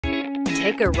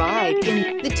Take a ride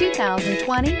in the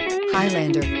 2020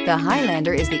 Highlander. The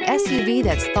Highlander is the SUV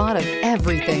that's thought of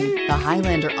everything. The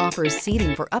Highlander offers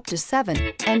seating for up to 7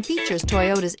 and features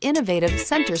Toyota's innovative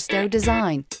center stow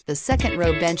design. The second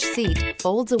row bench seat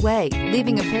folds away,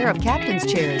 leaving a pair of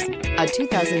captain's chairs. A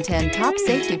 2010 top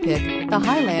safety pick, the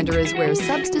Highlander is where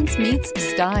substance meets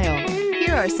style.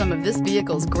 Here are some of this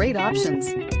vehicle's great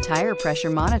options: tire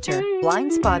pressure monitor,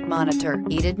 blind spot monitor,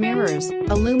 heated mirrors,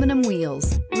 aluminum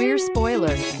wheels, rear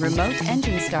spoiler, remote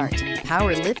engine start,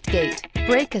 power lift gate,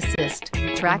 brake assist,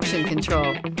 traction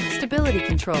control, stability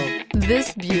control.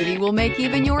 This beauty will make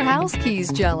even your house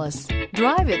keys jealous.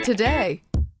 Drive it today.